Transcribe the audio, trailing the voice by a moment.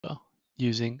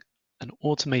using an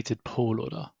automated pool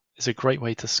order is a great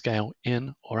way to scale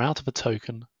in or out of a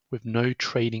token with no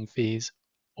trading fees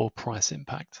or price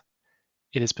impact.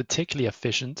 It is particularly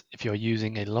efficient if you're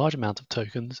using a large amount of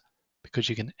tokens because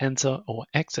you can enter or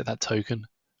exit that token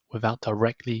without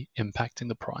directly impacting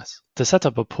the price. To set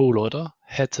up a pool order,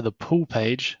 head to the pool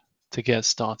page to get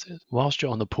started. Whilst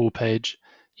you're on the pool page,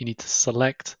 you need to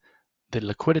select the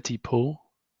liquidity pool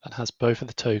that has both of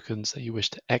the tokens that you wish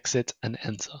to exit and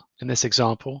enter. In this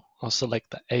example, I'll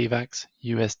select the AVAX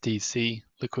USDC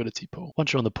liquidity pool.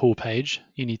 Once you're on the pool page,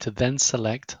 you need to then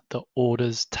select the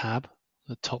Orders tab at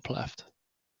the top left.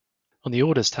 On the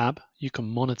Orders tab, you can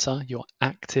monitor your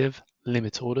active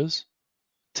limit orders.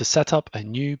 To set up a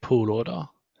new pool order,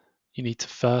 you need to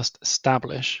first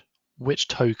establish which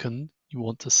token you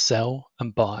want to sell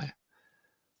and buy.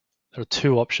 There are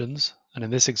two options, and in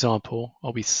this example,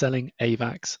 I'll be selling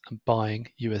AVAX and buying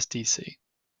USDC.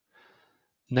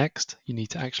 Next, you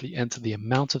need to actually enter the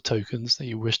amount of tokens that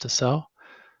you wish to sell.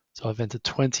 So I've entered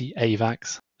 20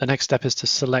 AVAX. The next step is to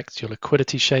select your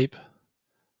liquidity shape.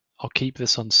 I'll keep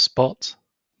this on spot,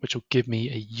 which will give me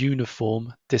a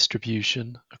uniform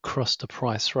distribution across the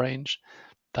price range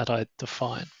that I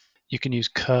define. You can use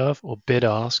curve or bid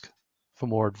ask for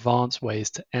more advanced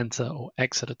ways to enter or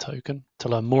exit a token. To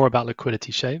learn more about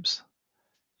liquidity shapes,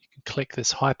 you can click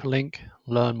this hyperlink,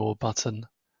 Learn More button,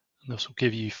 and this will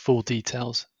give you full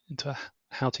details into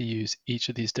how to use each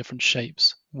of these different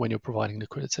shapes when you're providing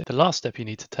liquidity. The last step you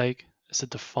need to take is to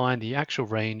define the actual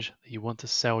range that you want to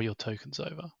sell your tokens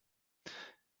over.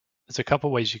 There's a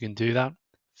couple ways you can do that.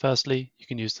 Firstly, you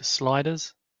can use the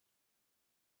sliders.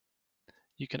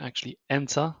 You can actually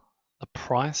enter the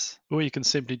price, or you can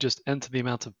simply just enter the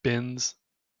amount of bins.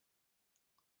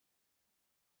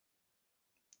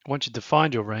 Once you've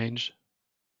defined your range,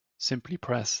 simply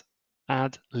press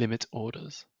Add Limit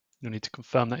Orders. You'll need to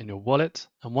confirm that in your wallet,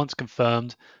 and once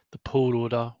confirmed, the pool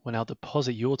order will now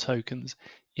deposit your tokens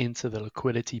into the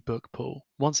liquidity book pool.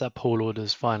 Once that pool order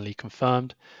is finally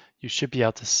confirmed, you should be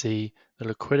able to see the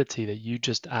liquidity that you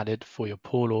just added for your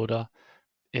pool order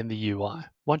in the UI.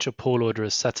 Once your pool order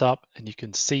is set up and you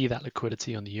can see that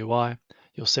liquidity on the UI,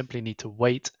 you'll simply need to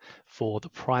wait for the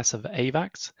price of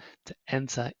AVAX to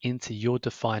enter into your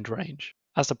defined range.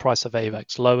 As the price of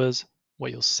AVAX lowers,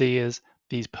 what you'll see is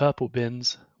these purple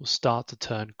bins will start to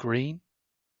turn green.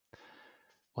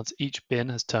 Once each bin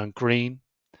has turned green,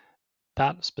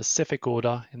 that specific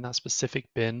order in that specific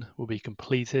bin will be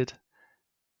completed,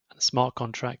 and the smart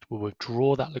contract will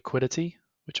withdraw that liquidity,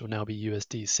 which will now be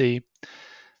USDC,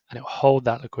 and it will hold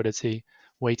that liquidity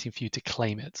waiting for you to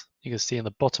claim it. You can see in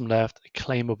the bottom left a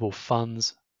claimable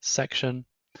funds section.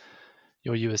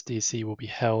 Your USDC will be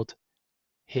held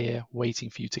here waiting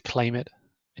for you to claim it,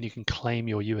 and you can claim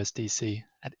your USDC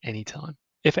at any time.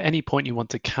 If at any point you want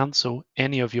to cancel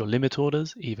any of your limit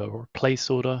orders, either a replace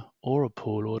order or a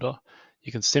pool order,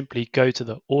 you can simply go to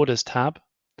the Orders tab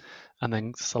and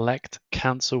then select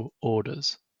Cancel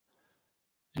Orders.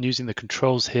 And using the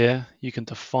controls here, you can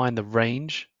define the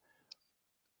range,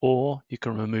 or you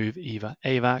can remove either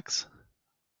AVAX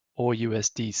or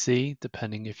USDC,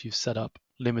 depending if you've set up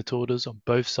limit orders on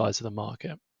both sides of the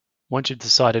market. Once you've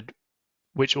decided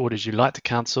which orders you'd like to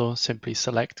cancel, simply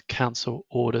select Cancel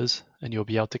Orders, and you'll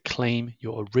be able to claim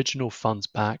your original funds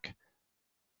back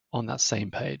on that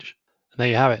same page. And there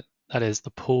you have it. That is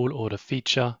the pool order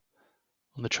feature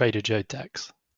on the Trader Joe DEX.